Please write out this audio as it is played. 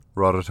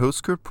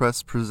Rodotowsker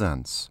Press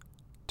presents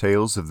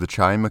Tales of the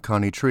Chai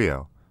Makhani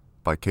Trio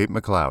by Kate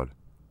MacLeod,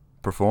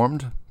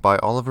 performed by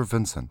Oliver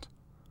Vincent.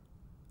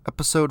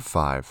 Episode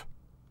 5,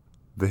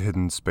 The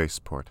Hidden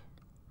Spaceport.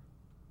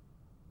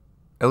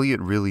 Elliot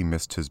really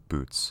missed his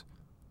boots.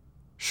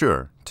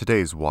 Sure,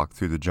 today's walk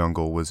through the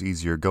jungle was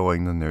easier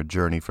going than their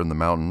journey from the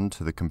mountain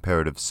to the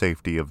comparative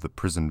safety of the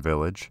prison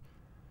village.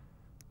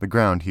 The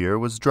ground here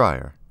was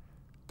drier.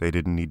 They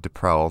didn't need to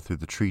prowl through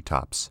the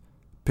treetops,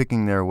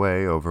 picking their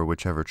way over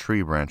whichever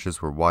tree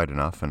branches were wide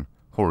enough and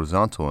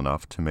horizontal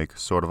enough to make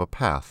sort of a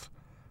path,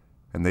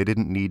 and they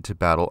didn't need to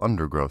battle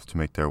undergrowth to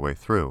make their way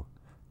through.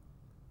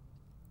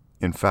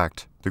 In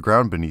fact, the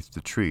ground beneath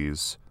the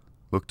trees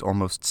looked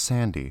almost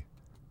sandy,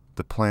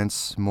 the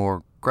plants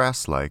more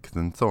grass-like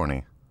than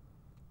thorny.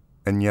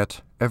 And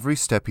yet, every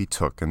step he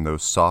took in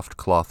those soft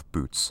cloth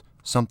boots,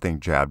 something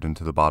jabbed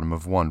into the bottom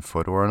of one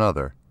foot or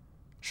another.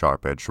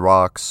 Sharp-edged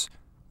rocks,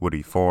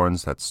 woody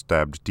thorns that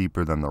stabbed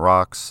deeper than the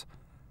rocks,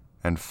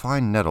 and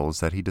fine nettles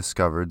that he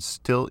discovered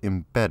still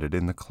embedded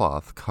in the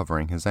cloth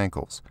covering his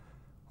ankles,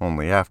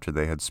 only after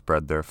they had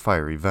spread their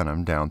fiery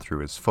venom down through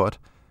his foot.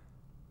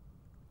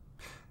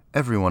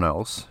 Everyone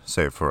else,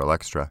 save for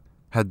Alextra,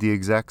 had the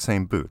exact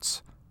same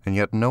boots, and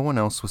yet no one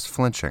else was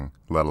flinching,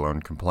 let alone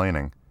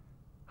complaining.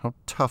 How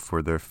tough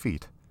were their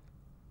feet?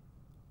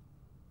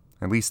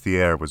 At least the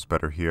air was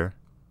better here.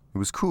 It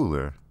was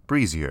cooler,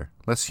 breezier,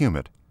 less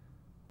humid.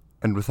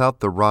 And without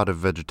the rot of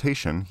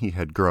vegetation he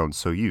had grown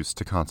so used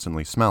to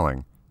constantly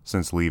smelling,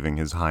 since leaving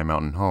his high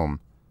mountain home,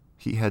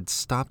 he had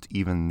stopped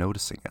even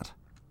noticing it.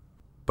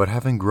 But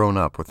having grown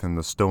up within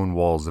the stone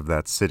walls of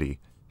that city,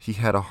 he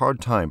had a hard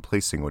time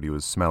placing what he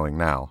was smelling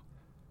now.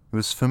 It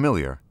was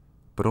familiar,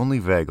 but only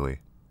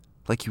vaguely,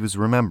 like he was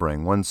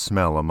remembering one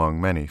smell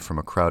among many from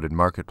a crowded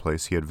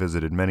marketplace he had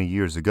visited many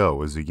years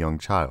ago as a young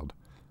child.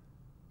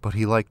 But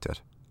he liked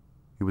it.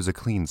 It was a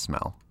clean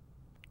smell.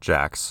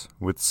 Jax,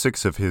 with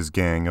 6 of his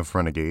gang of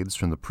renegades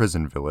from the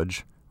prison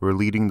village, were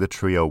leading the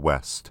trio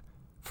west,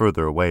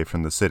 further away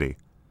from the city,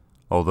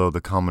 although the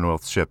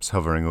Commonwealth ships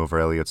hovering over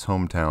Elliot's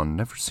hometown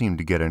never seemed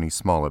to get any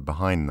smaller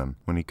behind them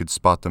when he could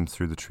spot them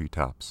through the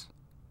treetops.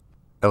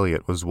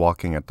 Elliot was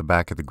walking at the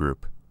back of the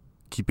group,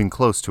 keeping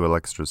close to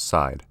Alextra's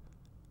side.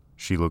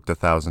 She looked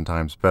 1,000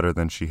 times better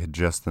than she had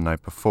just the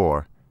night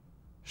before.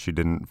 She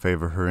didn't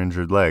favor her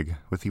injured leg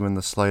with even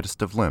the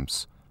slightest of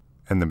limps,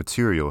 and the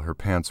material her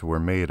pants were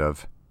made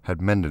of had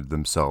mended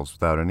themselves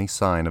without any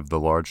sign of the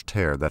large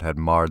tear that had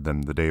marred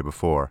them the day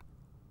before.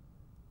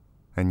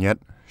 And yet,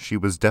 she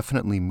was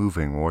definitely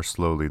moving more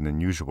slowly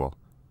than usual,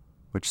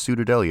 which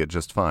suited Elliot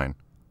just fine.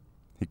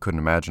 He couldn't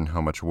imagine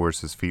how much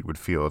worse his feet would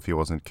feel if he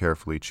wasn't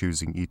carefully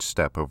choosing each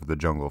step over the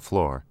jungle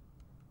floor.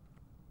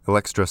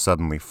 Alextra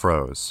suddenly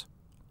froze,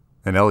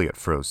 and Elliot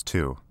froze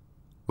too,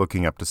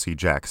 looking up to see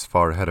Jax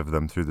far ahead of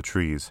them through the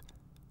trees.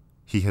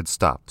 He had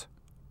stopped,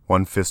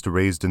 one fist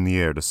raised in the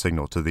air to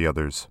signal to the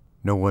others.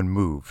 No one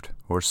moved,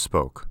 or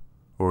spoke,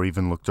 or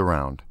even looked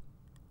around.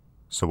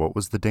 So what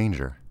was the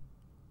danger?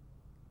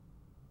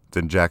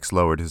 Then Jax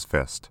lowered his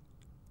fist,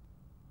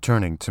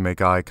 turning to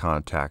make eye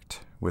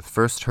contact with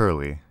first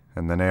Hurley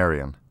and then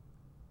Arian.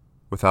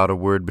 Without a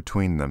word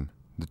between them,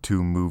 the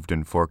two moved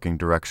in forking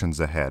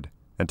directions ahead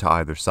and to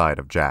either side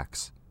of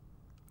Jax.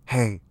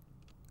 "Hey,"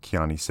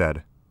 Kiani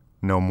said,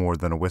 no more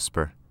than a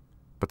whisper,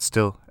 but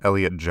still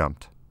Elliot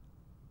jumped.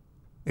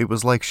 It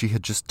was like she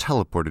had just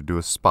teleported to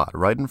a spot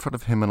right in front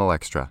of him and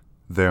Alextra,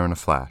 there in a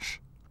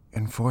flash.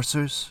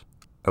 "Enforcers?"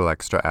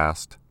 Alextra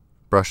asked,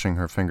 brushing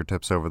her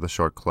fingertips over the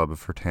short club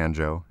of her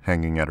tanjo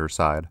hanging at her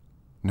side.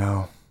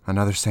 "No,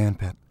 another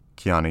sandpit,"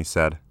 Kiani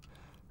said.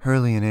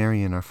 "Hurley and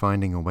Arian are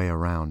finding a way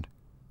around.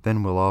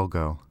 Then we'll all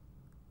go.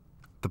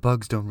 The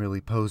bugs don't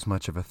really pose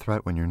much of a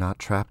threat when you're not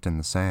trapped in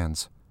the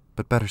sands,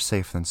 but better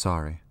safe than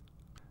sorry."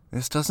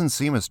 "This doesn't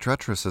seem as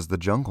treacherous as the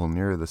jungle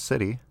near the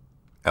city,"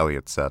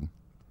 Elliot said.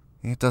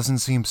 "It doesn't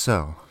seem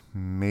so.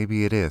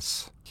 Maybe it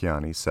is,"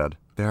 Kiani said.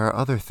 "There are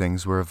other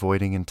things we're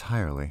avoiding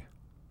entirely."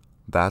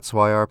 "That's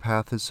why our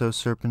path is so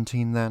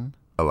serpentine, then?"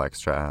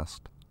 Alextra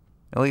asked.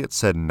 Elliot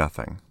said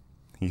nothing.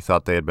 He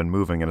thought they had been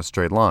moving in a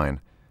straight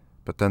line,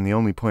 but then the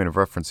only point of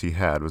reference he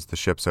had was the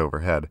ships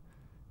overhead,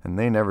 and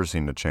they never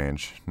seemed to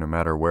change, no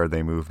matter where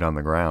they moved on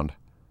the ground.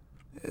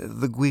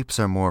 "The gweeps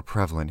are more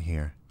prevalent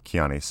here,"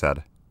 Kiani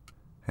said.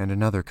 "And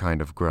another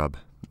kind of grub,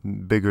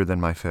 bigger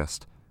than my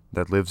fist,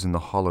 that lives in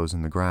the hollows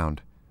in the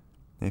ground.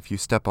 If you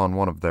step on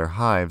one of their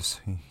hives,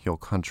 you'll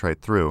hunt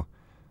right through.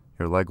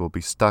 Your leg will be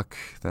stuck,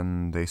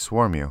 then they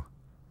swarm you."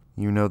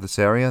 "You know this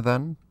area,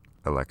 then?"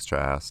 Alextra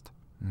asked.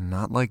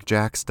 "Not like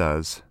Jax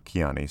does,"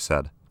 Kiani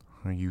said.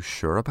 "Are you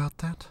sure about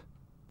that?"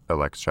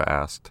 Alextra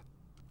asked.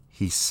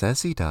 "He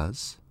says he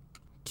does,"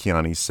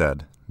 Kiani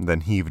said,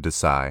 then heaved a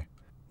sigh.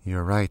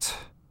 "You're right.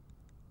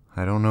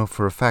 I don't know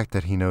for a fact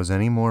that he knows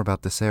any more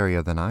about this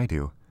area than I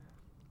do.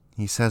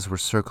 He says we're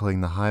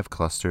circling the hive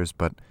clusters,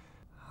 but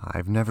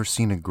I've never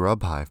seen a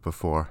grub hive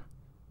before.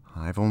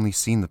 I've only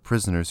seen the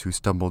prisoners who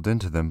stumbled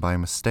into them by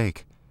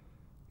mistake.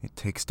 It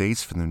takes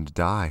days for them to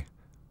die.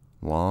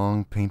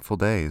 Long, painful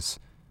days.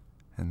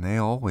 And they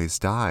always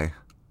die."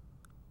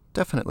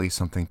 Definitely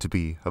something to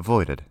be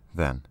avoided,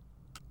 then,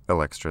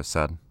 Electra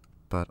said.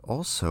 But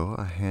also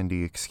a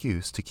handy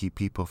excuse to keep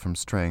people from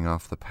straying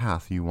off the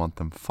path you want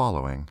them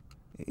following.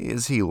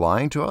 Is he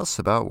lying to us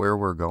about where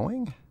we're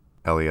going?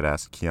 Elliot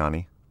asked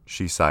Kiani.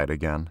 She sighed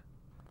again.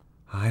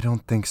 I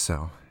don't think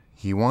so.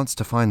 He wants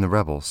to find the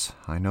rebels.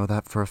 I know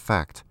that for a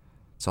fact.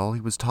 It's all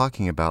he was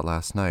talking about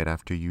last night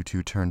after you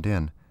two turned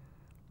in.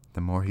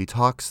 The more he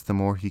talks, the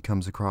more he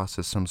comes across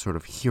as some sort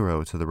of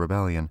hero to the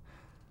rebellion.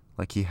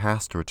 Like he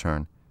has to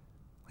return.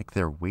 Like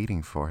they're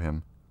waiting for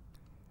him.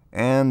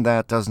 And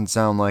that doesn't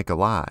sound like a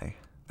lie,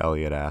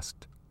 Elliot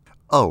asked.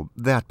 Oh,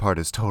 that part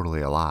is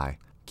totally a lie,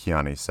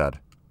 Kiani said.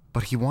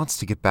 But he wants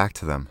to get back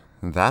to them.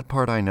 That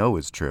part I know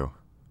is true.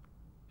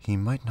 He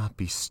might not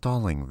be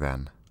stalling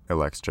then,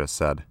 Electra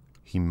said.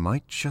 He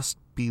might just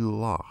be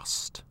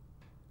lost.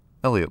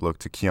 Elliot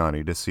looked to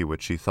Kiani to see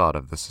what she thought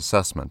of this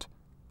assessment.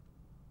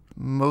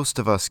 Most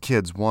of us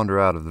kids wander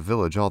out of the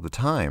village all the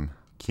time,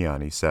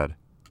 Kiani said.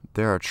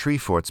 There are tree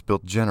forts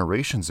built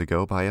generations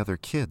ago by other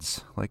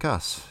kids, like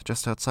us,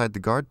 just outside the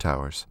guard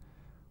towers.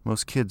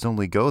 Most kids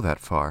only go that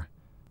far,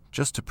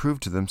 just to prove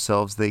to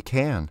themselves they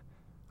can.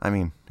 I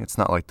mean, it's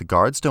not like the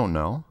guards don't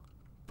know.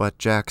 But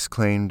Jax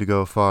claimed to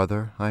go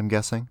farther, I'm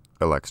guessing,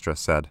 Electra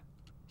said.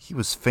 He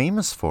was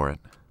famous for it,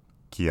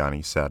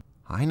 Kiani said.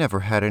 I never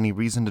had any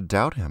reason to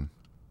doubt him.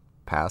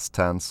 Past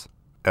tense,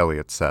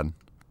 Elliot said.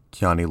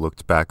 Kiani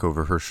looked back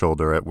over her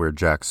shoulder at where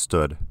Jax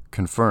stood,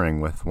 conferring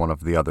with one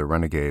of the other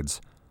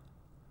renegades.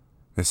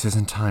 This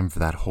isn't time for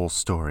that whole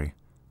story.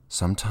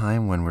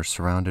 Sometime when we're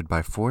surrounded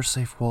by 4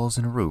 safe walls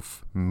and a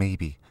roof,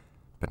 maybe,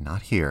 but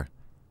not here.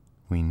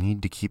 We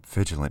need to keep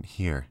vigilant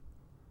here.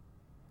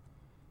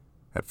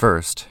 At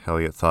first,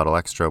 Elliot thought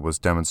Electra was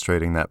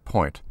demonstrating that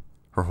point,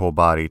 her whole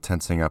body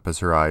tensing up as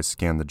her eyes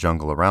scanned the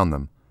jungle around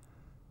them.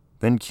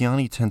 Then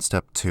Kiani tensed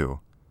up too,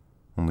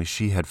 only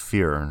she had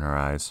fear in her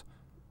eyes,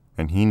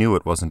 and he knew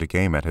it wasn't a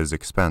game at his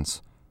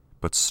expense,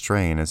 but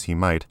strain as he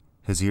might,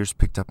 his ears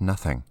picked up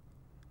nothing.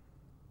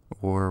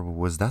 Or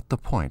was that the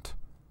point?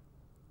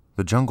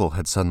 The jungle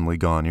had suddenly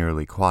gone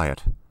eerily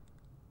quiet.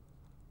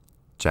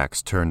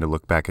 Jax turned to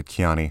look back at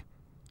Kiani.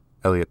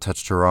 Elliot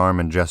touched her arm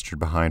and gestured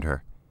behind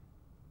her.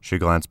 She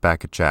glanced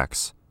back at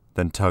Jax,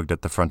 then tugged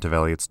at the front of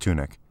Elliot's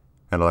tunic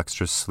and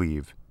Electra's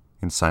sleeve,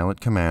 in silent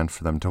command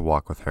for them to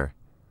walk with her.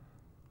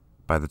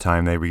 By the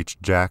time they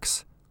reached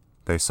Jax,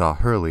 they saw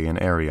Hurley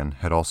and Arian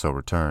had also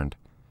returned.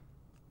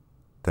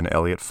 Then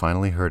Elliot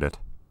finally heard it.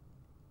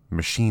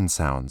 Machine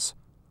sounds,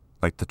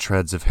 like the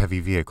treads of heavy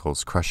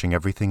vehicles crushing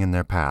everything in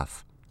their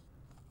path.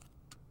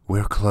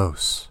 We're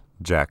close,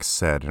 Jax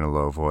said in a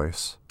low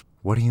voice.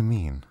 What do you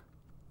mean?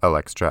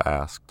 Electra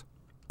asked.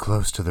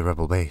 Close to the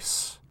rebel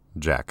base,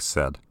 Jax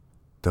said.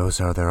 Those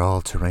are their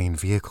all-terrain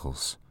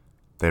vehicles.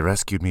 They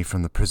rescued me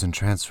from the prison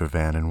transfer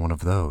van in one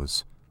of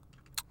those.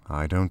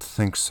 I don't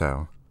think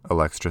so,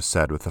 Electra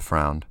said with a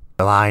frown.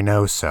 Well, I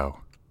know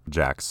so,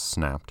 Jax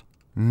snapped.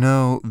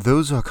 No,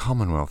 those are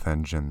Commonwealth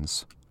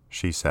engines,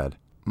 she said.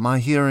 My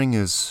hearing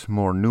is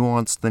more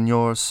nuanced than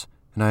yours,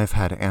 and I have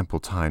had ample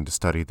time to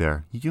study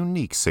their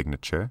unique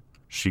signature.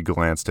 She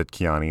glanced at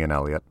Kiani and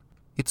Elliot.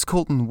 It's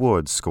Koltn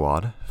Ward's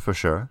squad, for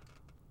sure.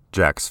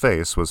 Jack's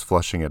face was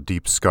flushing a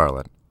deep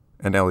scarlet,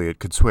 and Elliot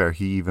could swear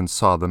he even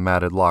saw the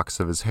matted locks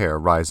of his hair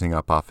rising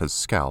up off his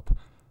scalp.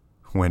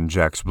 When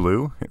Jax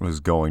blew, it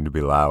was going to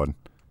be loud.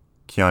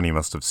 Kiani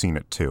must have seen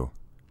it too.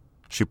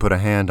 She put a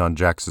hand on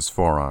Jax's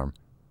forearm,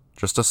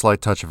 just a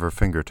slight touch of her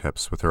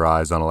fingertips with her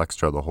eyes on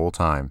Electra the whole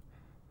time.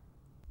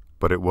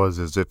 But it was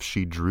as if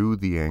she drew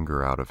the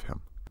anger out of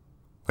him,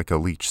 like a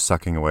leech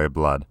sucking away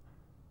blood,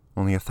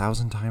 only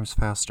 1,000 times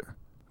faster.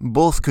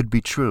 Both could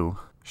be true,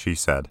 she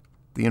said.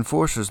 The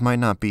Enforcers might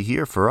not be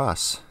here for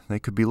us. They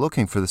could be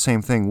looking for the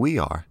same thing we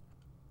are.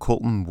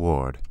 Koltn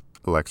Ward,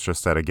 Electra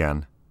said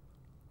again.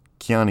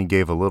 Kiani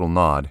gave a little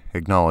nod,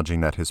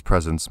 acknowledging that his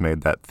presence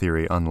made that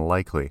theory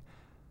unlikely.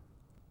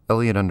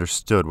 Elliot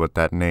understood what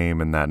that name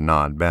and that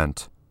nod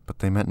meant, but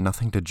they meant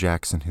nothing to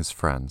Jax and his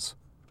friends.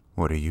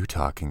 What are you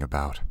talking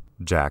about?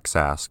 Jax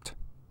asked,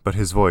 but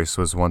his voice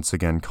was once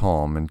again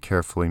calm and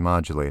carefully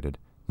modulated,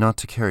 not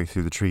to carry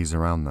through the trees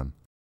around them.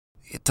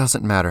 It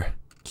doesn't matter,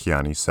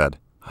 Kiani said.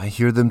 I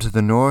hear them to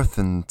the north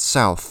and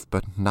south,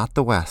 but not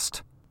the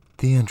west.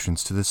 The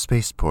entrance to the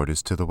spaceport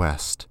is to the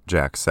west,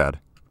 Jax said.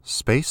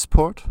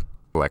 Spaceport?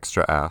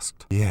 Electra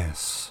asked.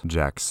 Yes,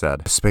 Jax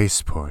said.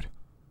 Spaceport.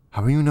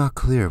 How are you not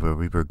clear where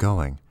we were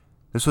going?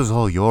 This was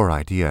all your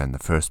idea in the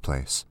first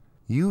place.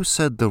 You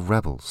said the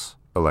rebels,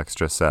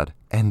 Electra said.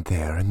 And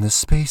they're in the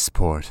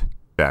spaceport,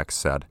 Jax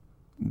said.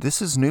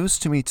 This is news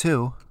to me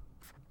too,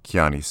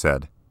 Kiani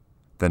said,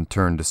 then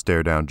turned to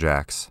stare down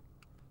Jax.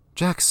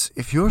 Jax,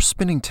 if you're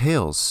spinning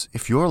tales,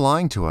 if you're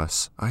lying to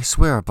us, I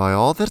swear by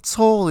all that's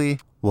holy.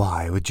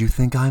 Why would you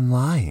think I'm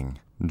lying?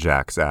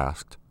 Jax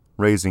asked,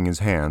 raising his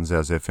hands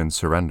as if in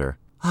surrender.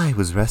 I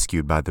was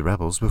rescued by the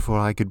rebels before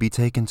I could be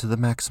taken to the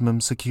maximum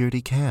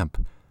security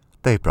camp.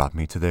 They brought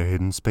me to their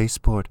hidden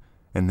spaceport,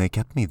 and they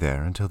kept me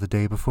there until the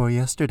day before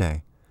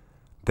yesterday.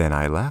 Then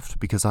I left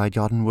because I'd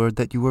gotten word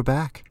that you were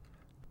back.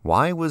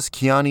 Why was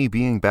Kiani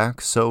being back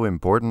so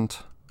important?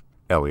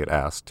 Elliot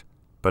asked,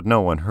 but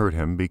no one heard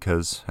him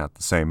because, at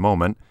the same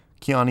moment,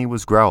 Kiani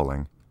was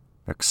growling.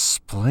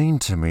 Explain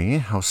to me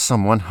how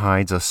someone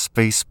hides a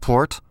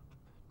spaceport?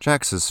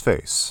 Jax's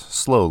face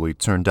slowly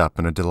turned up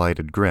in a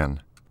delighted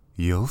grin.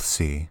 You'll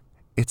see.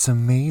 It's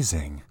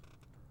amazing.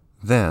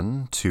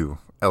 Then, to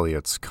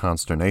Elliot's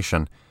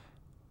consternation,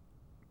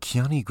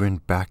 Kiani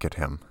grinned back at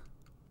him.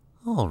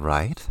 All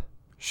right,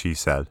 she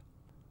said.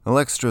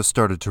 Alextra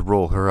started to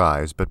roll her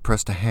eyes but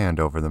pressed a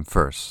hand over them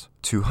first,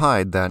 to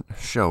hide that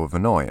show of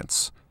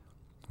annoyance.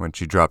 When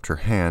she dropped her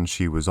hand,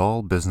 she was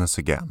all business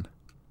again.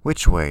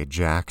 Which way,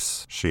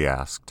 Jax? She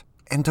asked.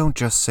 And don't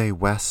just say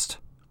west.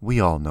 We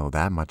all know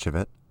that much of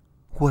it.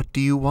 What do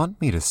you want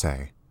me to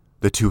say?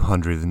 The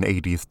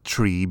 280th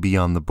tree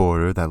beyond the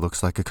border that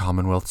looks like a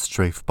Commonwealth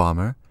strafe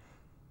bomber?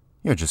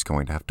 You're just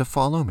going to have to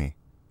follow me.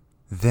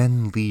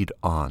 Then lead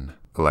on,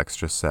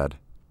 Alextra said.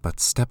 But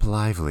step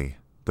lively.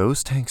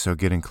 Those tanks are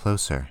getting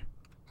closer.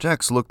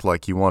 Jax looked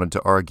like he wanted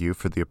to argue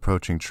for the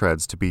approaching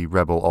treads to be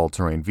rebel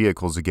all-terrain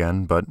vehicles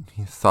again, but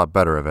he thought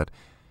better of it.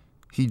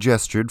 He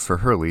gestured for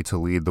Hurley to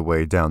lead the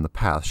way down the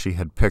path she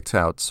had picked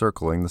out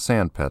circling the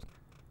sandpit.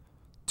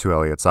 To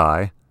Elliot's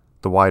eye,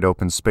 the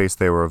wide-open space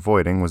they were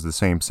avoiding was the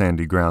same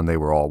sandy ground they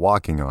were all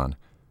walking on.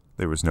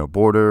 There was no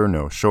border,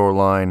 no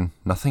shoreline,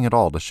 nothing at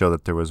all to show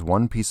that there was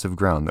one piece of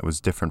ground that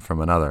was different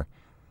from another.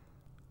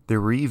 There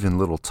were even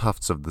little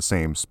tufts of the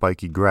same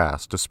spiky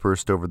grass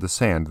dispersed over the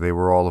sand they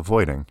were all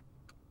avoiding.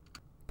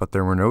 But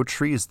there were no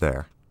trees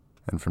there,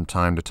 and from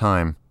time to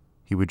time,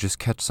 he would just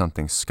catch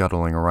something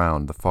scuttling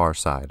around the far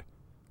side.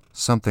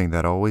 Something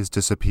that always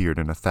disappeared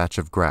in a thatch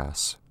of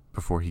grass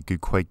before he could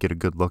quite get a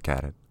good look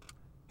at it.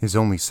 His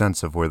only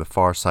sense of where the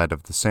far side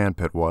of the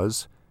sandpit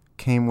was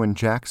came when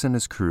Jax and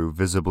his crew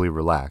visibly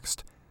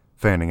relaxed,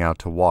 fanning out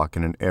to walk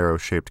in an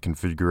arrow-shaped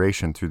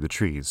configuration through the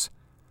trees.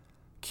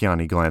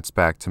 Kiani glanced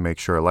back to make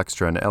sure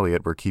Alextra and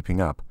Elliot were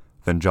keeping up,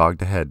 then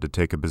jogged ahead to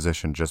take a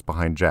position just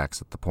behind Jax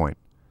at the point.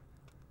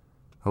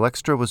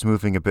 Alextra was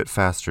moving a bit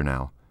faster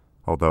now,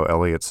 although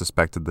Elliot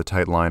suspected the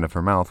tight line of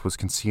her mouth was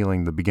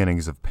concealing the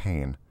beginnings of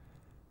pain.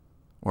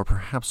 Or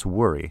perhaps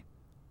worry.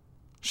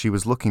 She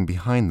was looking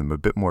behind them a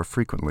bit more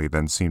frequently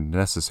than seemed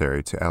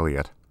necessary to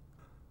Elliot.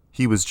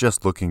 He was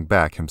just looking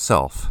back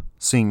himself,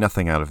 seeing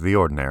nothing out of the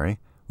ordinary,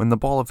 when the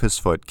ball of his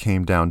foot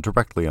came down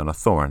directly on a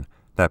thorn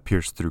that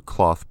pierced through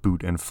cloth,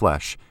 boot, and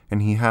flesh,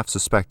 and he half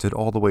suspected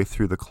all the way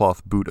through the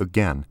cloth boot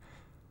again.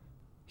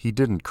 He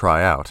didn't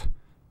cry out,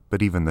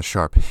 but even the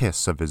sharp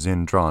hiss of his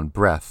indrawn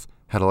breath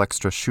had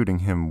Alextra shooting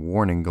him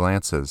warning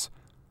glances.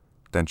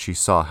 Then she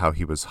saw how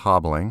he was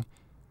hobbling,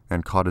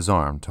 and caught his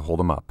arm to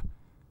hold him up,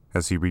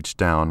 as he reached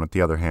down with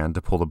the other hand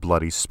to pull the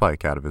bloody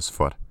spike out of his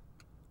foot.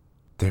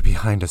 They're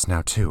behind us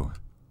now, too,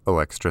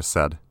 Alextra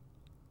said.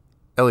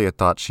 Elliot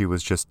thought she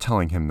was just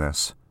telling him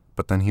this,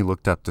 but then he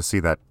looked up to see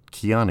that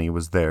Kiani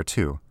was there,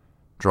 too,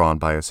 drawn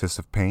by his hiss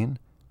of pain.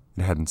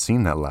 It hadn't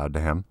seemed that loud to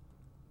him.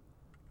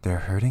 They're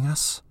hurting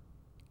us?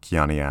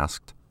 Kiani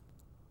asked.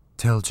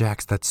 Tell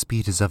Jax that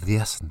speed is of the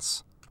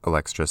essence,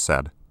 Alextra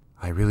said.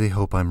 I really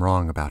hope I'm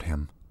wrong about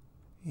him.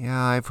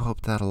 Yeah, I've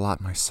hoped that a lot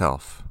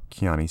myself,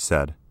 Kiani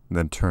said,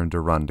 then turned to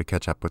run to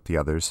catch up with the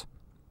others.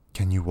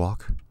 Can you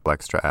walk?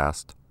 Alextra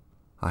asked.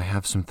 I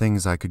have some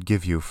things I could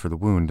give you for the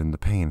wound and the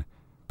pain,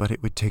 but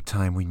it would take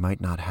time we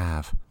might not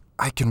have.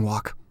 I can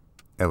walk,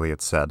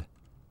 Elliot said.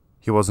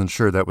 He wasn't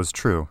sure that was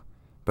true,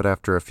 but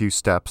after a few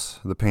steps,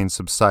 the pain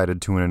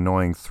subsided to an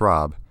annoying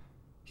throb.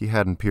 He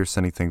hadn't pierced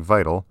anything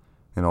vital,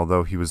 and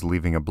although he was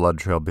leaving a blood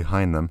trail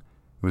behind them,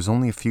 it was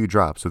only a few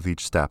drops with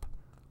each step.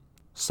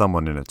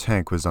 Someone in a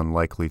tank was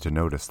unlikely to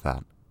notice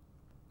that.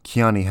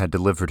 Kiani had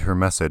delivered her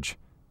message,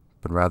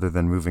 but rather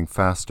than moving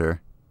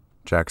faster,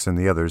 Jax and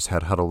the others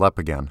had huddled up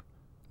again,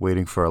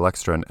 waiting for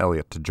Alextra and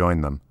Elliot to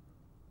join them.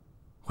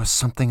 Was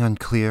something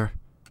unclear?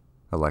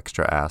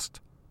 Alextra asked.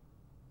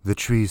 The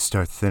trees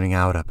start thinning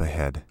out up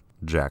ahead,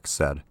 Jax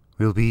said.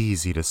 We'll be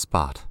easy to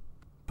spot.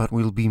 But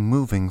we'll be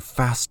moving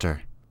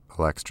faster,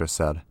 Alextra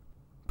said.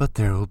 But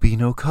there will be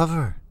no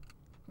cover,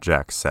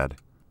 Jax said.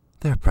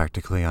 They're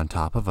practically on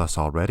top of us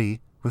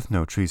already. With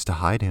no trees to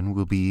hide in,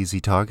 we'll be easy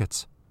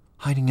targets.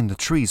 Hiding in the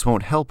trees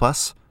won't help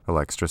us,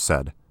 Alextra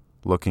said,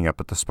 looking up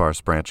at the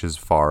sparse branches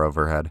far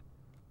overhead.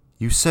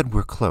 You said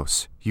we're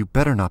close. You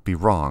better not be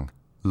wrong.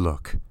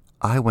 Look,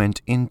 I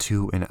went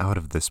into and out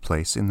of this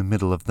place in the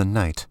middle of the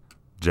night,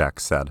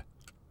 Jax said.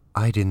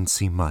 I didn't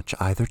see much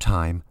either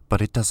time,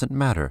 but it doesn't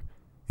matter.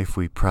 If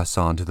we press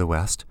on to the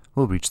west,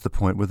 we'll reach the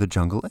point where the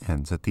jungle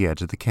ends at the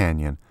edge of the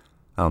canyon.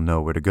 I'll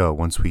know where to go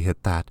once we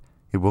hit that.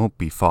 It won't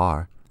be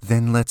far.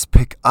 Then let's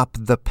pick up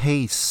the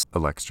pace,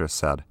 Alextra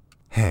said.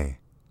 Hey,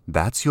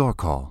 that's your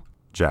call,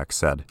 Jax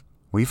said.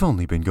 We've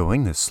only been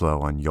going this slow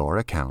on your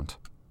account.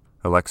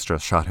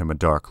 Alextra shot him a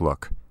dark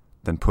look,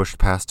 then pushed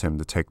past him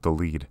to take the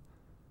lead.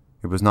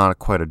 It was not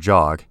quite a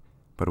jog,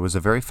 but it was a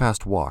very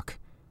fast walk.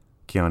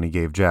 Kiani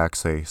gave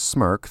Jax a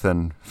smirk,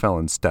 then fell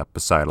in step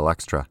beside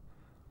Alextra.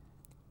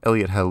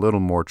 Elliot had a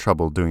little more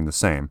trouble doing the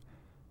same.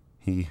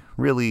 He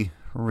really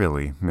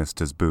missed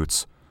his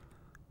boots.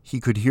 He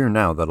could hear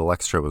now that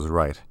Alexstra was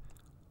right.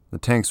 The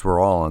tanks were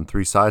all on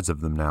 3 sides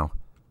of them now.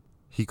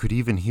 He could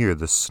even hear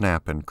the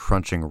snap and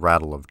crunching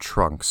rattle of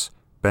trunks,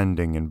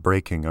 bending and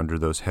breaking under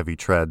those heavy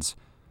treads.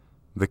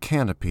 The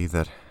canopy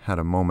that had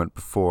a moment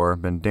before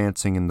been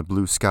dancing in the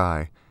blue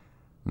sky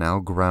now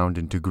ground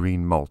into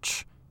green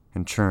mulch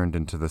and churned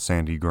into the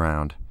sandy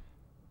ground.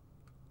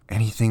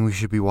 "Anything we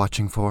should be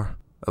watching for?"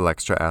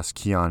 Alexstra asked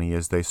Kiani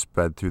as they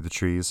sped through the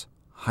trees.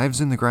 "Hives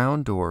in the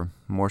ground or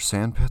more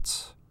sand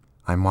pits?"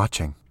 "I'm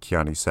watching,"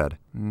 Kiani said.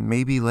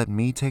 "Maybe let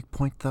me take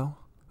point, though?"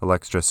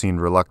 Alexstra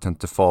seemed reluctant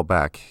to fall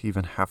back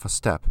even half a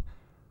step,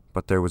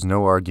 but there was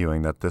no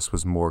arguing that this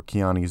was more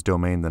Kiani's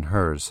domain than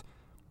hers.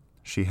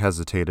 She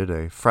hesitated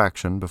a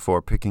fraction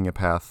before picking a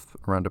path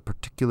around a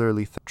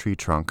particularly thick tree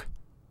trunk,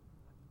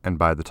 and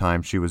by the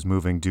time she was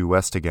moving due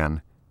west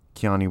again,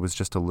 Kiani was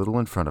just a little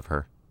in front of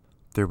her.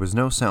 There was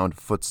no sound of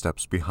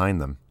footsteps behind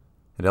them,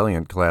 and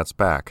Elliot glanced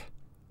back,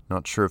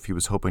 not sure if he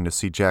was hoping to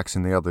see Jax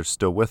and the others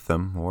still with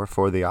them, or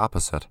for the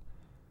opposite.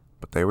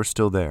 But they were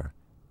still there,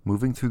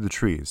 moving through the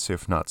trees,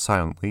 if not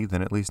silently,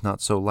 then at least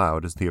not so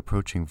loud as the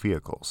approaching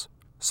vehicles.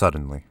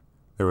 Suddenly,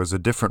 there was a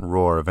different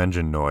roar of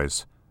engine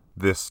noise,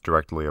 this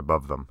directly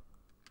above them.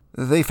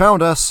 "They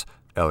found us,"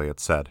 Elliot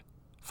said,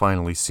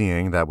 finally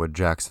seeing that what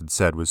Jax had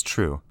said was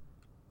true.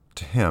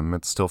 To him,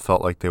 it still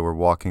felt like they were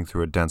walking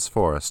through a dense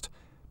forest,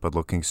 but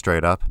looking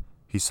straight up,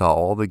 he saw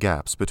all the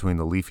gaps between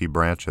the leafy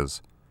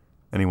branches.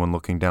 Anyone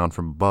looking down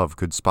from above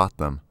could spot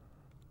them.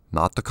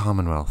 "Not the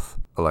Commonwealth,"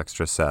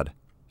 Alexstra said.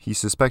 He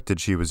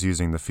suspected she was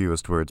using the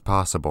fewest words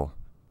possible.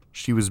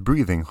 She was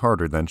breathing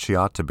harder than she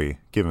ought to be,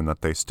 given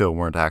that they still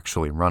weren't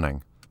actually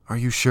running. "Are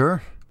you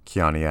sure?"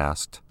 Kiani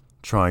asked,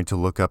 trying to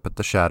look up at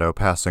the shadow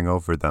passing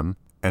over them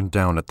and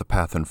down at the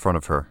path in front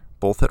of her,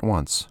 both at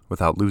once,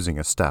 without losing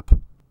a step.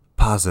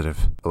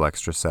 "Positive,"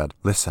 Alexstra said.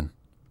 "Listen."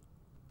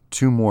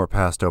 2 more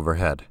passed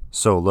overhead,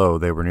 so low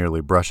they were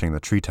nearly brushing the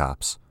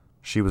treetops.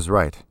 She was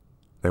right.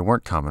 They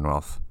weren't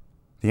Commonwealth.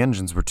 The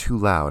engines were too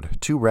loud,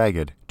 too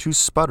ragged, too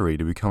sputtery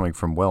to be coming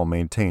from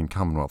well-maintained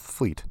Commonwealth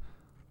fleet.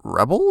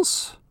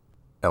 "Rebels?"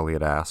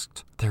 Elliot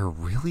asked. "There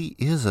really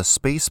is a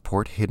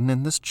spaceport hidden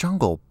in this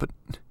jungle, but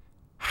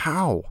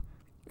how?"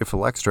 If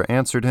Alexstra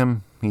answered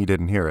him, he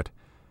didn't hear it.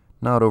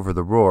 Not over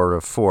the roar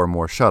of 4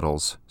 more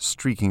shuttles,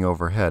 streaking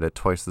overhead at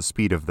twice the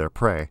speed of their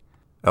prey.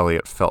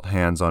 Elliot felt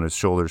hands on his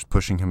shoulders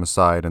pushing him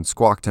aside and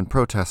squawked in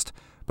protest,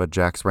 but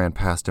Jax ran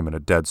past him in a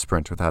dead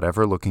sprint without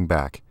ever looking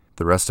back.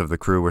 The rest of the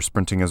crew were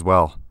sprinting as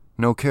well.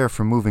 No care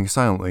for moving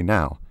silently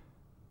now.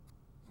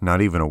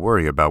 Not even a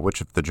worry about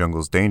which of the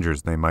jungle's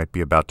dangers they might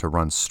be about to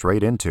run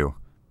straight into.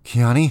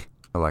 "Kiani?"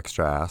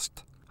 Alexstra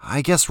asked.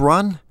 "I guess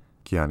run,"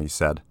 Kiani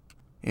said.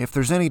 "If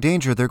there's any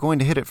danger, they're going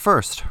to hit it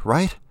first,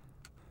 right?"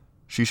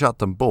 She shot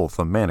them both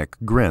a manic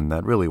grin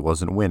that really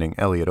wasn't winning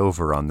Elliot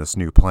over on this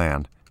new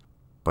plan.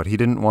 But he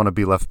didn't want to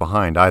be left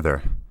behind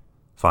either.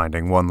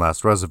 Finding one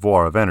last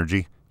reservoir of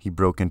energy, he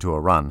broke into a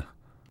run.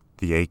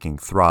 The aching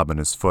throb in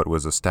his foot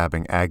was a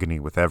stabbing agony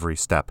with every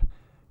step,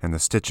 and the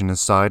stitch in his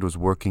side was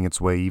working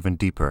its way even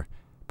deeper,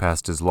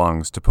 past his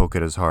lungs to poke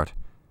at his heart,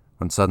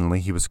 when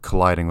suddenly he was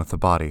colliding with a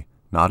body,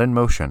 not in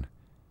motion.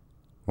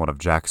 One of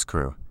Jack's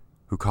crew,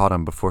 who caught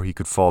him before he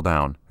could fall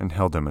down and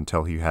held him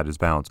until he had his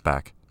balance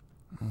back.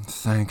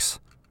 "Thanks,"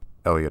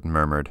 Elliot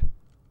murmured,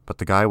 but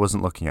the guy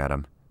wasn't looking at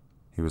him.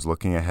 He was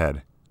looking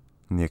ahead,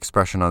 and the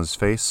expression on his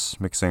face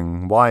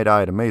mixing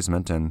wide-eyed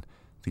amazement and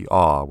the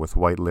awe with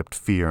white-lipped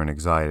fear and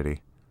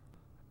anxiety.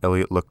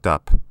 Elliot looked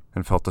up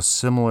and felt a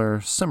similar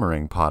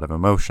simmering pot of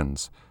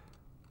emotions.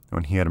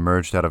 When he had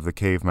emerged out of the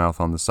cave mouth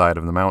on the side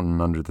of the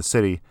mountain under the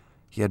city,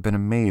 he had been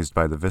amazed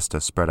by the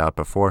vista spread out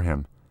before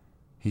him.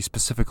 He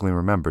specifically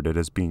remembered it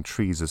as being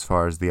trees as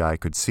far as the eye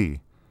could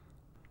see.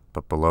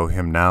 But below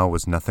him now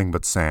was nothing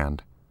but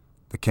sand.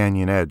 The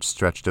canyon edge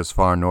stretched as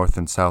far north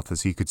and south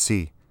as he could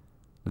see.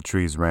 The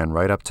trees ran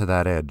right up to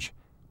that edge,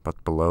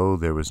 but below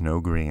there was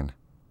no green.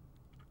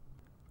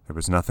 There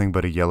was nothing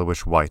but a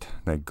yellowish white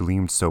that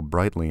gleamed so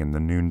brightly in the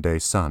noonday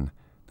sun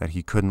that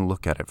he couldn't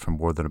look at it for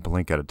more than a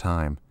blink at a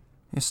time.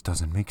 "This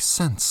doesn't make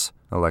sense,"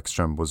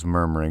 Alexstra was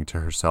murmuring to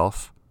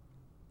herself.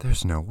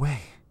 "There's no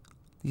way.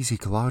 These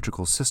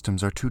ecological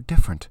systems are too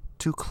different,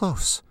 too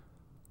close.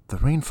 The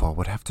rainfall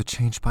would have to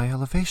change by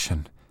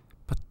elevation,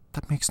 but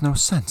that makes no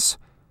sense.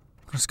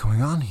 What is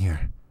going on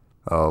here?"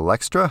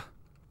 "Alexstra?"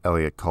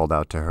 Elliot called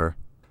out to her.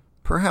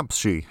 Perhaps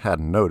she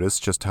hadn't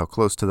noticed just how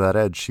close to that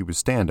edge she was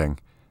standing.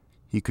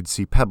 He could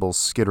see pebbles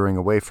skittering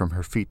away from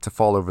her feet to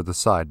fall over the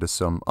side to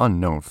some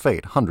unknown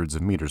fate hundreds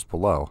of meters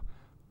below.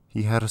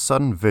 He had a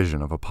sudden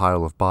vision of a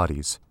pile of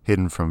bodies,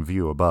 hidden from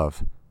view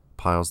above.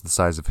 Piles the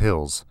size of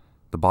hills,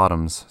 the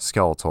bottoms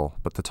skeletal,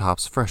 but the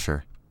tops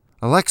fresher.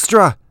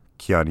 "Alexstra!"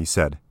 Kiani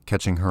said,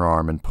 catching her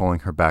arm and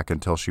pulling her back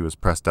until she was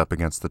pressed up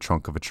against the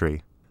trunk of a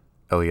tree.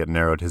 Elliot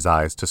narrowed his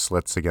eyes to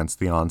slits against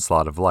the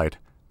onslaught of light,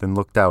 then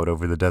looked out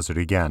over the desert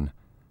again.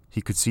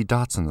 He could see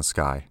dots in the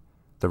sky,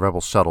 the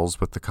rebel shuttles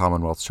with the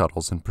Commonwealth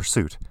shuttles in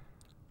pursuit.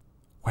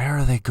 "Where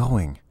are they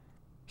going?"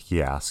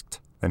 he asked.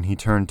 Then he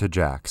turned to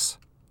Jax.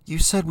 "You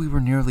said we were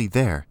nearly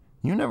there.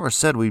 You never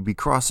said we'd be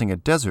crossing a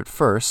desert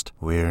first.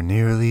 We're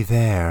nearly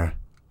there,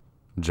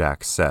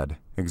 Jax said,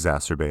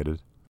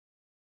 exacerbated.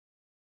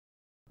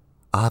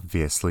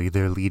 Obviously,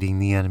 they're leading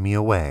the enemy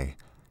away.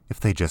 If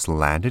they just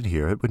landed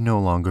here, it would no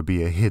longer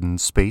be a hidden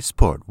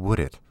spaceport, would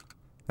it?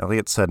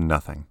 Elliot said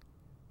nothing.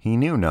 He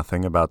knew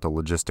nothing about the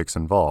logistics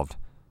involved.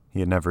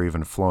 He had never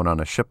even flown on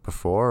a ship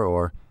before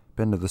or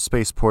been to the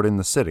spaceport in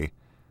the city.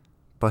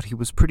 But he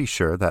was pretty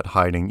sure that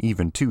hiding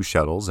even 2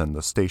 shuttles in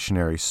the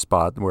stationary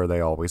spot where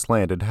they always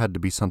landed had to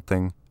be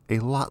something a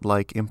lot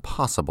like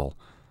impossible,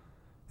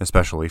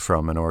 especially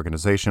from an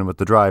organization with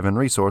the drive and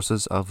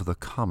resources of the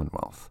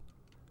Commonwealth.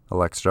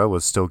 Alextra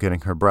was still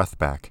getting her breath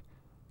back.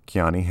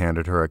 Kiani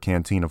handed her a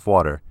canteen of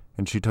water,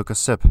 and she took a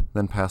sip,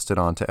 then passed it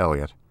on to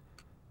Elliot.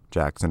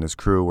 Jax and his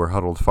crew were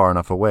huddled far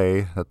enough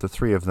away that the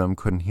 3 of them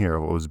couldn't hear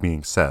what was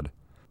being said.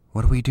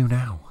 What do we do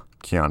now?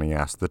 Kiani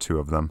asked the 2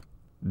 of them.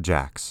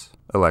 Jax,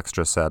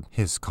 Alextra said.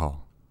 His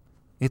call.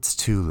 It's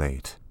too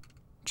late,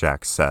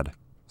 Jax said,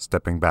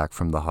 stepping back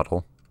from the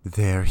huddle.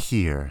 They're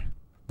here.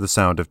 The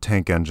sound of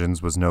tank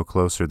engines was no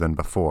closer than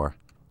before,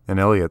 and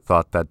Elliot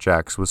thought that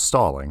Jax was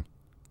stalling.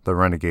 The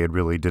renegade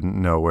really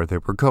didn't know where they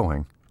were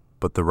going.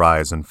 But the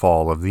rise and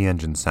fall of the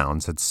engine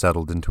sounds had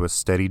settled into a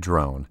steady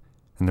drone,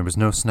 and there was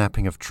no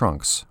snapping of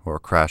trunks or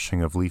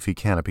crashing of leafy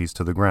canopies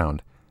to the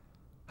ground.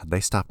 Had they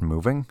stopped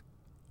moving?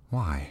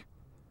 Why?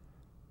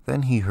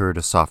 Then he heard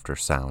a softer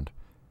sound.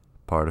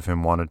 Part of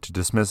him wanted to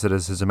dismiss it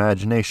as his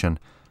imagination,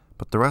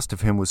 but the rest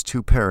of him was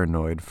too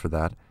paranoid for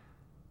that.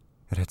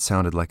 It had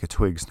sounded like a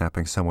twig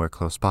snapping somewhere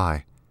close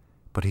by,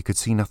 but he could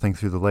see nothing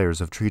through the layers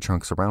of tree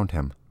trunks around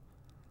him.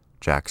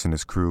 Jax and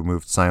his crew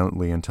moved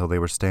silently until they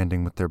were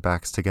standing with their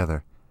backs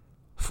together,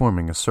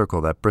 forming a circle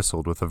that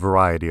bristled with a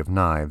variety of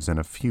knives and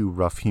a few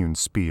rough-hewn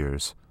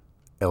spears.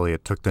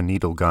 Elliot took the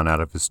needle gun out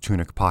of his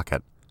tunic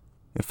pocket.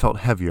 It felt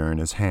heavier in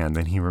his hand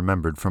than he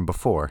remembered from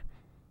before.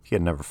 He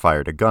had never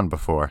fired a gun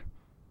before.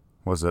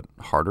 Was it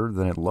harder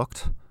than it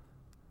looked?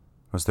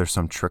 Was there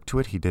some trick to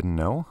it he didn't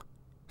know?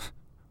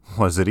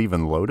 Was it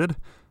even loaded?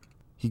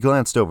 He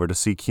glanced over to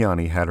see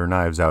Kiani had her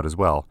knives out as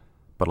well,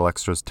 but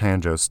Alextra's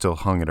tanjo still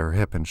hung at her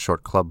hip in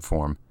short club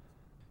form.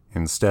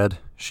 Instead,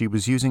 she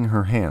was using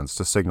her hands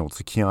to signal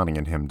to Kiani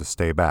and him to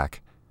stay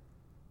back.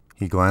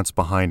 He glanced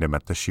behind him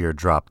at the sheer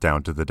drop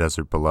down to the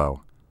desert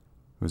below.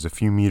 It was a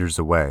few meters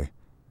away.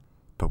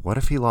 But what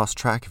if he lost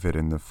track of it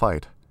in the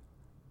fight?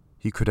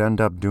 He could end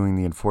up doing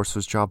the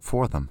Enforcer's job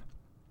for them.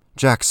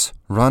 Jax,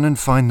 run and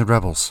find the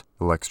rebels,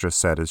 Alextra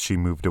said as she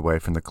moved away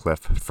from the cliff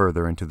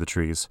further into the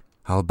trees.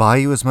 I'll buy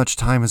you as much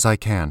time as I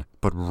can,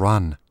 but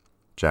run.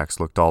 Jax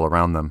looked all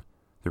around them.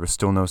 There was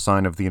still no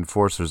sign of the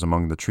Enforcers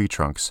among the tree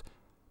trunks,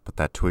 but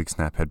that twig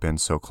snap had been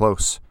so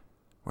close.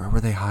 Where were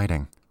they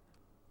hiding?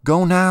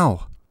 Go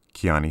now,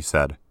 Kiani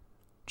said.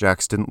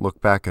 Jax didn't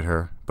look back at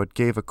her, but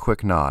gave a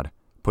quick nod,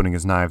 putting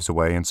his knives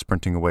away and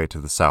sprinting away to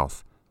the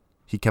south.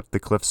 He kept the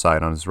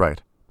cliffside on his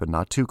right, but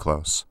not too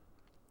close.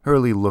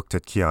 Hurley looked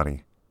at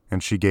Kiani,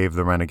 and she gave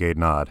the renegade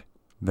nod.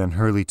 Then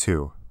Hurley,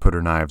 too, put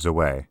her knives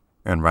away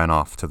and ran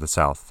off to the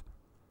south.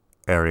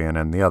 Arian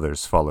and the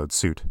others followed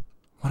suit.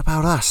 What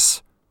about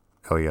us?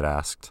 Elliot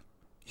asked.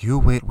 You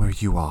wait where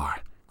you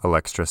are,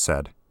 Alextra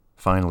said,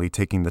 finally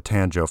taking the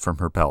tanjo from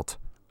her belt.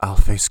 I'll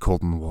face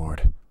Koltn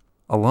Ward.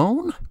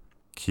 Alone?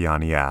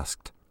 Kiani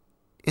asked.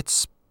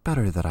 It's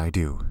better that I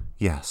do,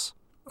 yes,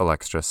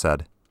 Alextra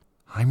said.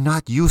 I'm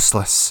not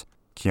useless,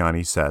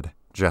 Kiani said,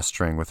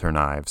 gesturing with her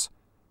knives.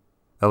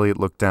 Elliot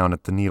looked down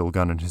at the needle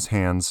gun in his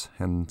hands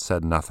and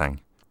said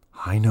nothing.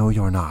 I know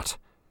you're not,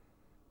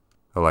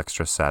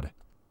 Alextra said.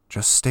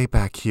 Just stay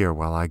back here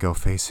while I go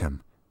face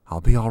him.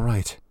 I'll be all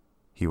right.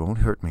 He won't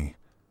hurt me.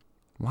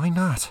 Why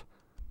not?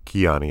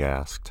 Kiani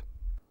asked.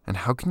 And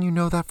how can you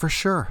know that for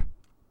sure?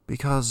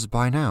 Because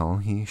by now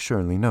he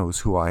surely knows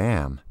who I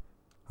am,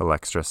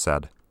 Alextra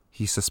said.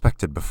 He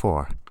suspected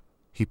before.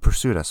 He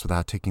pursued us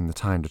without taking the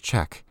time to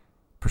check.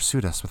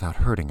 Pursued us without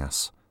hurting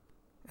us.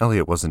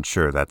 Elliot wasn't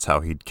sure that's how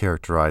he'd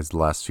characterized the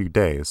last few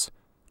days.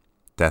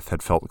 Death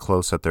had felt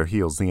close at their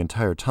heels the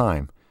entire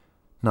time.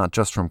 Not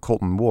just from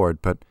Koltn Ward,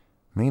 but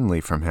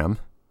mainly from him.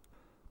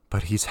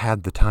 But he's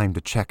had the time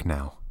to check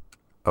now,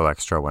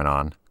 Alextra went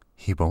on.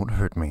 He won't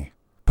hurt me.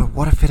 But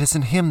what if it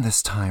isn't him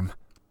this time?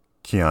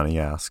 Kiani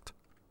asked.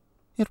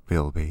 It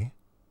will be,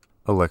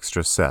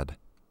 Alextra said.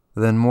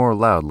 Then more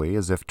loudly,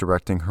 as if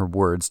directing her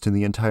words to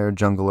the entire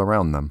jungle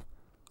around them.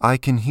 I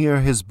can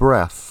hear his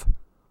breath,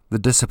 the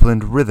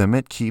disciplined rhythm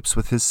it keeps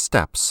with his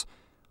steps.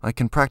 I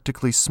can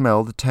practically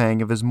smell the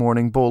tang of his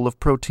morning bowl of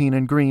protein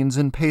and greens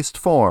in paste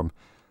form.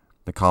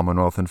 The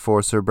Commonwealth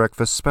Enforcer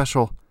breakfast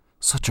special.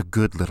 Such a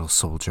good little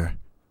soldier.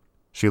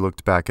 She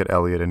looked back at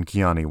Elliot and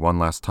Kiani one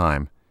last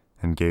time,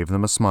 and gave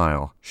them a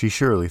smile she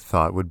surely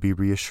thought would be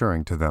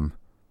reassuring to them.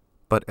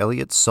 But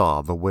Elliot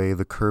saw the way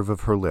the curve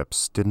of her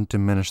lips didn't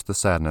diminish the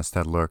sadness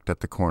that lurked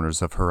at the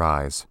corners of her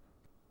eyes.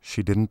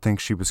 She didn't think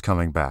she was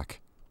coming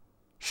back.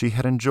 She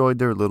had enjoyed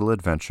their little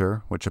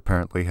adventure, which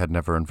apparently had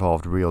never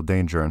involved real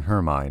danger in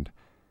her mind,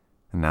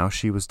 and now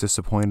she was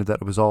disappointed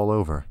that it was all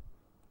over.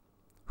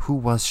 Who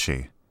was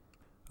she?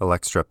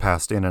 Alexstra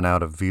passed in and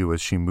out of view as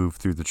she moved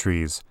through the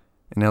trees,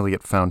 and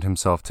Elliot found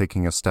himself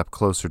taking a step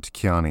closer to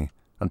Kiani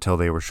until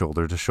they were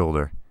shoulder to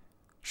shoulder.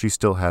 She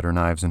still had her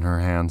knives in her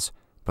hands,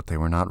 but they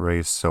were not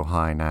raised so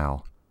high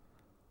now.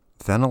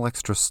 Then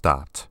Alexstra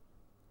stopped.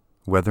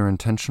 Whether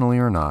intentionally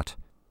or not,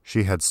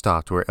 she had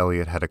stopped where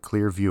Elliot had a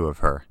clear view of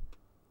her.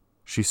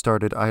 She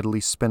started idly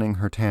spinning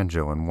her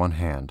tanjo in one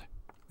hand,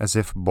 as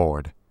if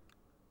bored.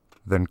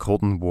 Then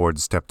Koltn Ward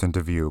stepped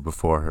into view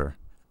before her,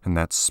 and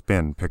that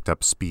spin picked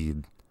up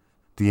speed.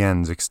 The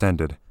ends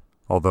extended,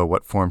 although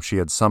what form she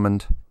had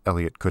summoned,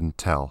 Elliot couldn't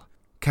tell.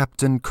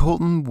 "Captain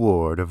Koltn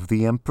Ward of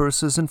the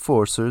Empress's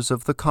Enforcers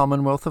of the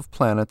Commonwealth of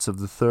Planets of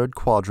the 3rd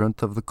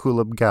Quadrant of the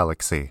Kulub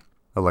Galaxy,"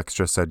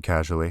 Alexstra said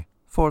casually.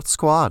 "4th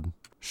Squad,"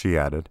 she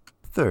added.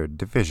 "3rd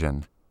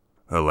Division."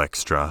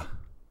 "Alexstra,"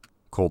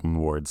 Koltn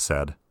Ward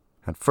said.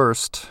 At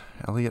first,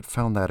 Elliot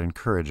found that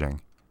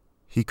encouraging.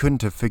 He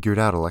couldn't have figured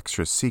out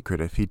Alexstra's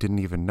secret if he didn't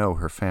even know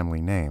her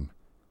family name.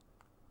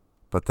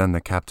 But then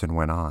the captain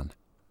went on.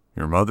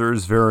 "Your mother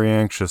is very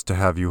anxious to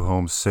have you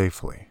home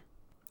safely."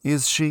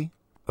 "Is she?"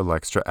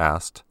 Alexstra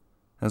asked.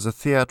 As a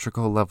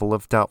theatrical level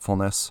of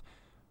doubtfulness,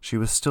 she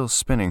was still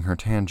spinning her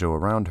tanjo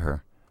around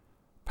her,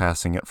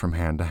 passing it from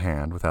hand to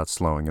hand without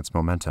slowing its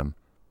momentum.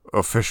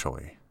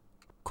 "Officially,"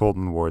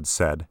 Koltn Ward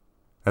said,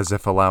 as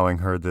if allowing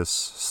her this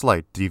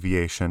slight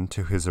deviation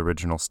to his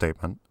original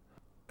statement.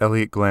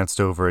 Elliot glanced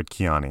over at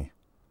Kiani.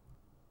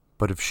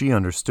 But if she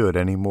understood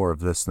any more of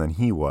this than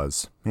he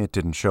was, it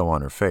didn't show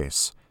on her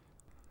face.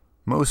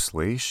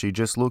 Mostly, she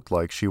just looked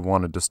like she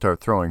wanted to start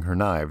throwing her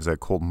knives at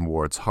Koltn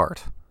Ward's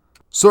heart.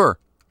 "Sir!"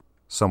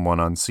 someone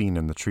unseen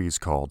in the trees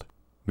called.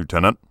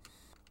 "Lieutenant?"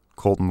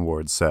 Koltn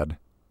Ward said,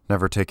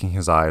 never taking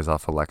his eyes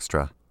off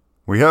Alexstra.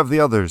 "We have the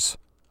others,"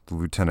 the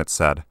lieutenant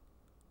said.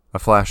 A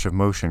flash of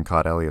motion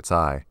caught Elliot's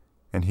eye,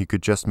 and he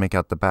could just make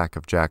out the back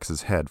of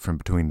Jax's head from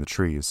between the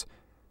trees.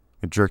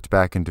 It jerked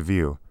back into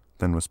view,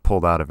 then was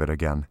pulled out of it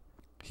again.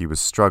 He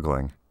was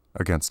struggling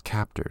against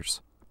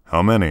captors.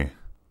 "How many?"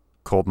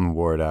 Koltn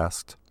Ward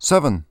asked.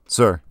 "7,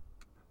 sir."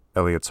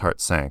 Elliot's heart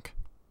sank.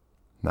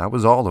 That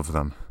was all of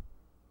them.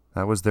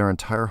 That was their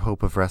entire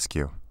hope of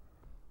rescue.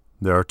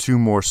 "There are 2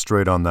 more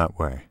straight on that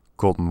way,"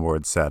 Koltn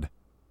Ward said,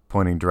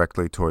 pointing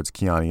directly towards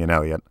Kiani and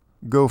Elliot.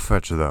 "Go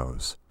fetch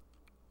those."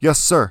 "Yes,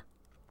 sir."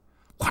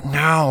 "What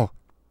now?"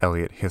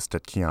 Elliot hissed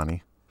at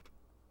Kiani.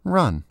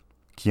 "Run,"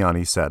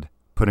 Kiani said,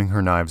 putting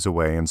her knives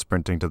away and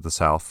sprinting to the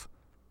south,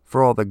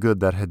 for all the good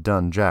that had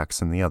done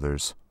Jax and the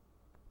others.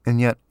 And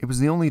yet it was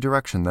the only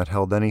direction that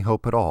held any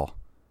hope at all.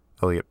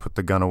 Elliot put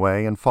the gun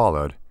away and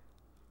followed.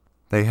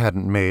 They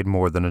hadn't made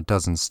more than a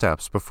dozen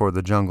steps before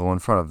the jungle in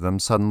front of them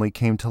suddenly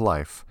came to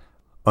life,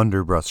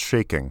 underbrush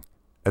shaking,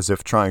 as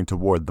if trying to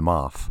ward them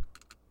off.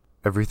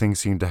 Everything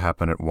seemed to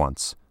happen at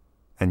once,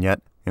 and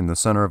yet, in the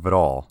center of it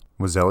all,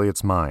 was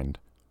Elliot's mind,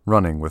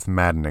 running with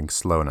maddening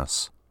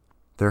slowness.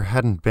 There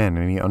hadn't been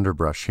any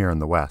underbrush here in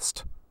the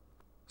west.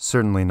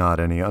 Certainly not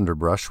any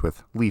underbrush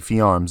with leafy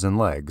arms and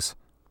legs.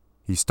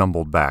 He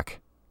stumbled back.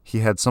 He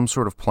had some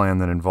sort of plan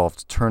that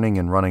involved turning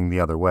and running the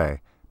other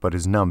way, but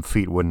his numb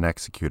feet wouldn't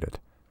execute it.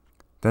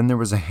 Then there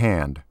was a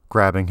hand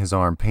grabbing his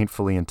arm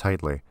painfully and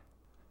tightly,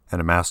 and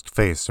a masked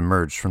face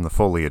emerged from the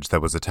foliage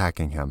that was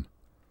attacking him.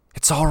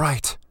 "It's all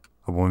right,"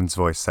 a woman's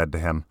voice said to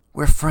him.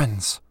 "We're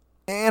friends."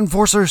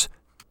 "Enforcers!"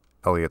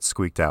 Elliot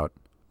squeaked out.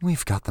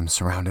 "We've got them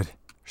surrounded,"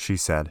 she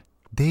said.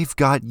 "They've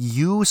got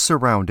you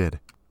surrounded,"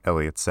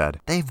 Elliot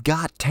said. "They've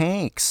got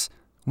tanks."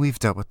 "We've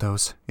dealt with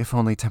those, if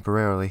only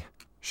temporarily,"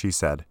 she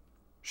said.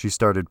 She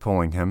started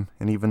pulling him,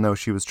 and even though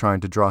she was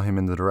trying to draw him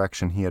in the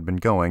direction he had been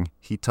going,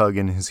 he tugged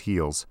in his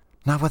heels.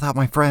 "Not without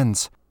my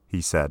friends,"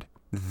 he said.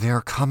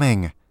 "They're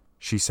coming,"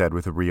 she said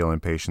with a real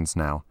impatience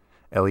now.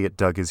 Elliot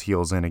dug his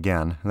heels in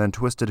again, then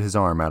twisted his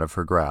arm out of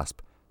her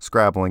grasp,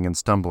 scrabbling and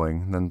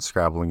stumbling, then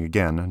scrabbling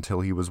again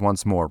until he was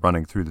once more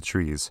running through the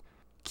trees.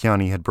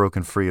 Kiani had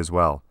broken free as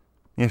well,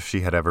 if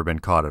she had ever been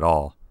caught at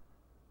all,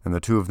 and the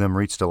 2 of them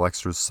reached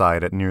Alexstra's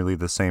side at nearly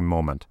the same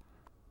moment.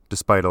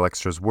 Despite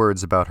Alexstra's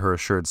words about her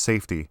assured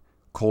safety,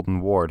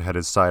 Koltn Ward had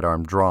his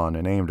sidearm drawn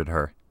and aimed at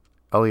her.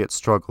 Elliot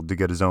struggled to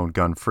get his own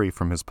gun free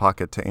from his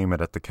pocket to aim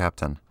it at the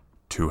captain.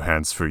 "2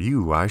 hands for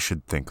you, I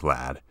should think,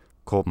 lad,"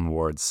 Koltn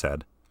Ward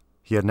said.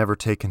 He had never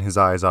taken his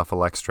eyes off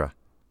Alexstra,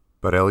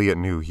 but Elliot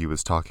knew he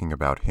was talking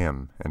about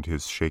him and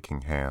his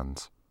shaking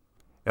hands.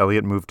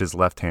 Elliot moved his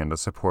left hand to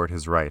support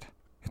his right.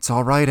 "It's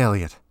all right,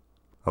 Elliot,"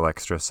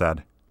 Alexstra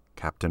said.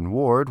 Captain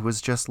Ward was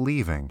just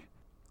leaving.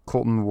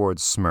 Koltn Ward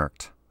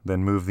smirked,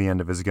 then moved the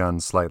end of his gun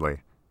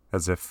slightly,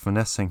 as if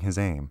finessing his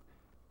aim.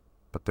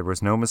 But there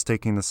was no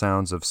mistaking the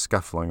sounds of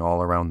scuffling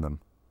all around them.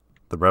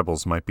 The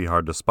rebels might be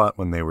hard to spot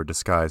when they were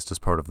disguised as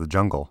part of the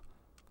jungle,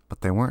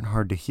 but they weren't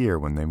hard to hear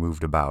when they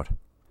moved about.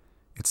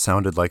 It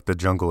sounded like the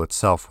jungle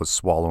itself was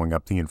swallowing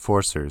up the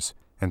enforcers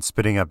and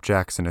spitting up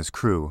Jax and his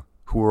crew,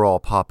 who were all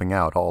popping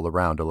out all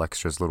around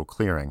Alexstra's little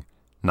clearing,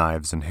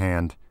 knives in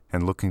hand,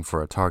 and looking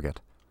for a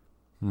target.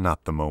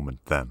 "Not the moment,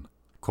 then,"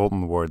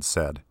 Koltn Ward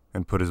said,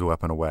 and put his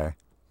weapon away.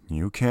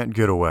 "You can't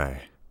get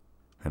away,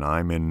 and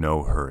I'm in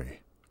no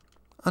hurry."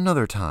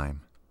 "Another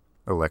time,"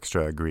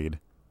 Electra agreed,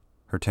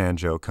 her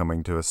Tanjo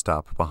coming to a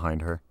stop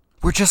behind her.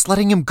 "We're just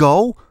letting him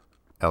go?"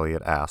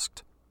 Elliot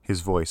asked,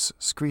 his voice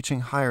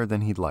screeching higher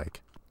than he'd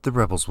like. "The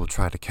rebels will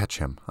try to catch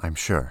him, I'm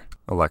sure,"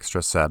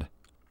 Electra said.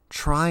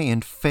 "Try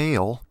and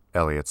fail,"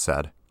 Elliot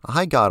said.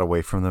 "I got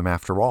away from them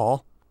after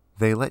all."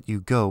 "They let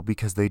you go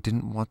because they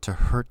didn't want to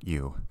hurt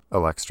you,"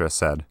 Electra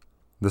said.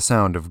 The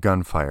sound of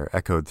gunfire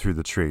echoed through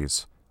the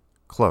trees.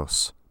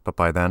 Close, but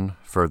by then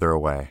further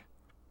away.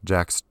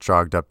 Jax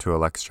jogged up to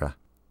Electra.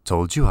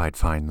 "Told you I'd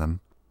find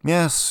them."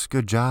 "Yes,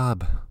 good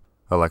job,"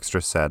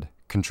 Electra said,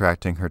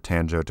 contracting her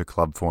Tanjo to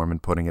club form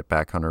and putting it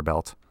back on her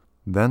belt.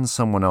 Then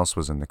someone else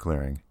was in the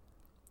clearing.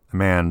 A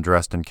man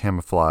dressed in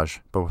camouflage,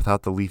 but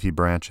without the leafy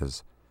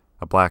branches.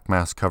 A black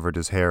mask covered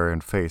his hair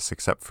and face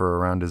except for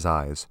around his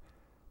eyes.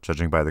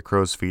 Judging by the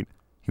crow's feet,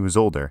 he was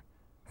older,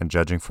 and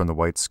judging from the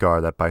white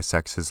scar that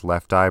bisects his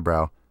left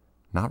eyebrow,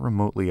 not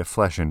remotely a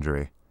flesh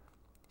injury.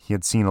 He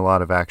had seen a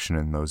lot of action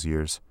in those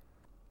years.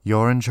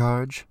 "You're in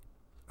charge?"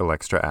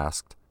 Electra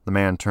asked. The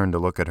man turned to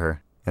look at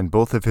her, and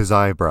both of his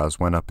eyebrows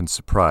went up in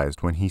surprise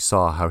when he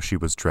saw how she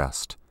was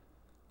dressed.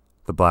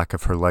 The black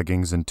of her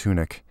leggings and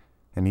tunic,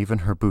 and even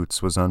her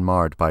boots, was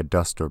unmarred by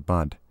dust or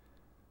mud,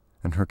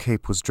 and her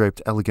cape was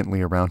draped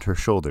elegantly around her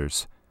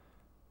shoulders.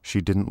 She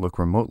didn't look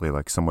remotely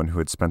like someone who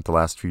had spent the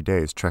last few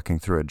days trekking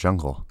through a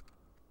jungle.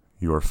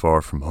 "You are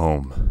far from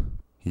home,"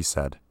 he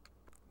said.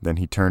 Then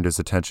he turned his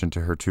attention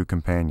to her two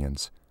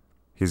companions.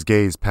 His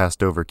gaze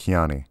passed over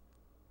Kiani,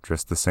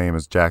 dressed the same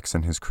as Jax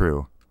and his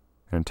crew,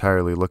 and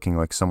entirely looking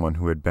like someone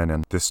who had been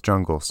in this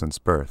jungle since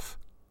birth.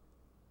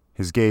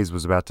 His gaze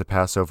was about to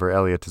pass over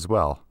Elliot as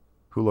well,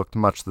 who looked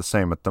much the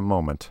same at the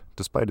moment,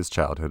 despite his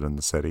childhood in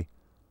the city.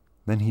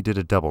 Then he did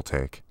a double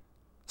take,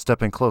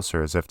 stepping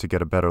closer as if to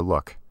get a better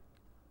look.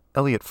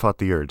 Elliot fought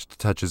the urge to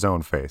touch his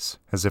own face,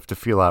 as if to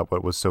feel out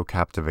what was so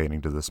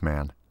captivating to this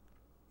man.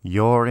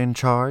 "You're in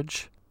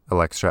charge?"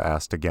 Electra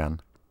asked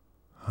again.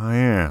 "I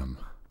am,"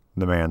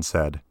 the man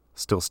said,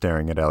 still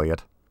staring at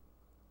Elliot.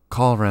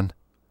 "Koltn,"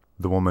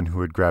 the woman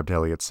who had grabbed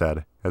Elliot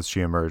said, as she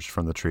emerged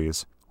from the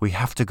trees. "We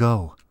have to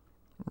go."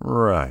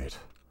 "Right,"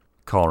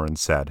 Koltn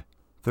said.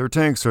 "Their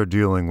tanks are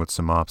dealing with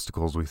some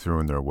obstacles we threw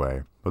in their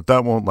way, but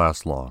that won't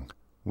last long.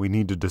 We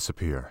need to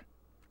disappear."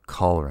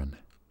 "Koltn,"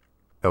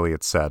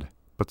 Elliot said,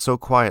 but so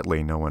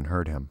quietly no one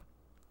heard him.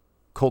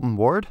 "Koltn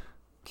Ward?"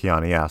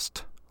 Kiani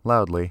asked,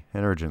 loudly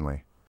and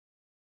urgently.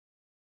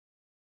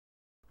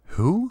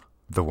 "Who?"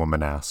 the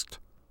woman asked.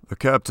 "The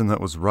captain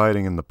that was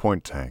riding in the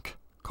point tank,"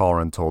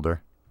 Koltn told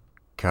her.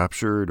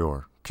 "Captured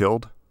or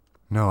killed?"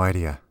 "No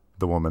idea,"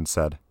 the woman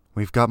said.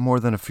 "We've got more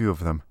than a few of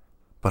them,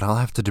 but I'll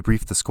have to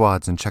debrief the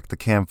squads and check the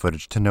cam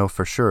footage to know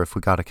for sure if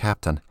we got a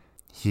captain."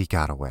 "He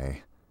got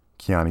away,"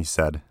 Kiani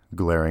said,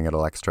 glaring at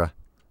Electra.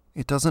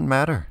 "It doesn't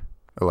matter,"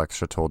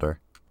 Electra told her.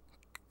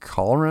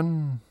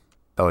 "Koltn?"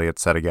 Elliot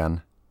said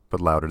again,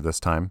 but louder this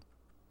time.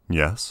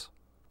 "Yes?"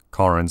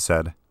 Koltn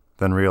said,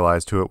 then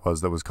realized who it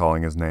was that was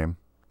calling his name.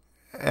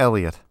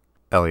 "Elliot,"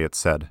 Elliot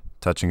said,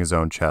 touching his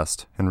own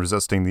chest and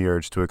resisting the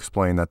urge to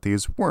explain that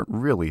these weren't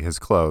really his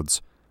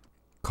clothes.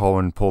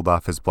 Koltn pulled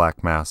off his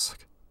black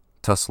mask,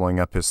 tussling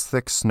up his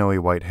thick, snowy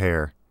white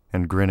hair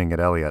and grinning at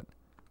Elliot.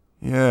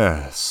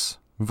 "Yes,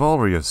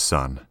 Valria's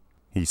son,"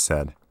 he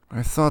said.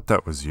 "I thought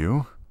that was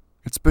you.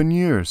 It's been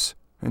years,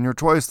 and you're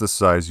twice the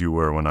size you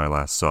were when I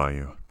last saw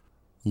you."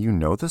 "You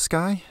know this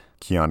guy?"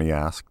 Kiani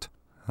asked.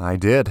 "I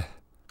did,"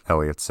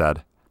 Elliot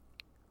said.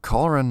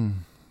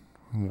 "Koltn,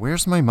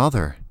 where's my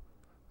mother?"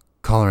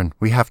 "Koltn,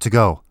 we have to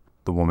go,"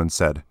 the woman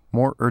said,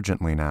 more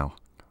urgently now.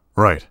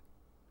 "Right,"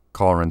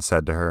 Koltn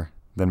said to her,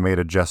 then made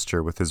a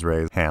gesture with his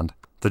raised hand.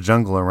 The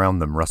jungle around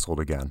them rustled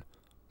again,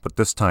 but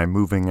this time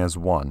moving as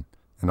one,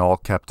 and all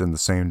kept in the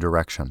same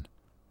direction.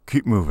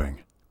 "Keep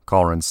moving,"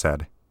 Koltn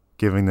said,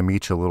 giving them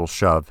each a little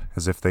shove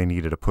as if they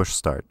needed a push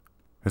start.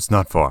 "It's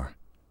not far,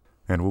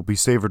 and will be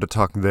safer to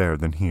talk there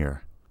than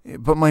here."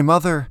 "But my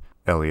mother,"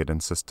 Elliot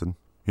insisted.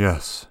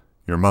 "Yes,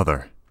 your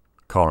mother,"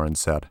 Koltn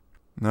said.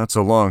 "That's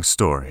a long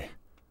story,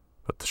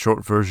 but the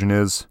short version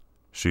is,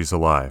 she's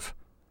alive,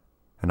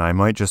 and I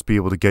might just be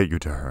able to get you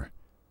to her,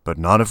 but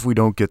not if we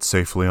don't get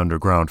safely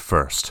underground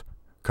first.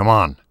 Come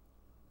on."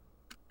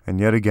 And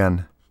yet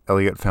again,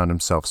 Elliot found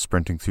himself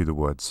sprinting through the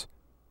woods.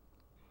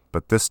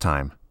 But this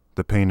time,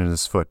 the pain in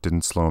his foot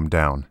didn't slow him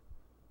down.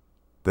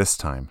 This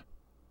time,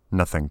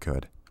 nothing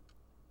could.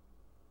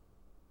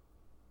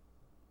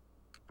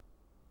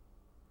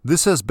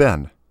 This has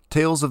been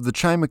Tales of the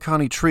Chai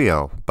Makhani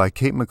Trio by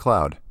Kate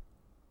MacLeod.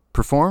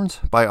 Performed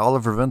by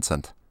Oliver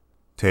Vincent.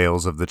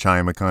 Tales of the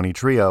Chai Makhani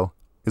Trio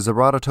is a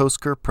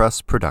Radatosker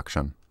Press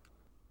production.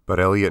 But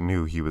Elliot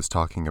knew he was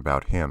talking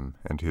about him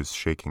and his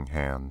shaking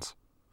hands.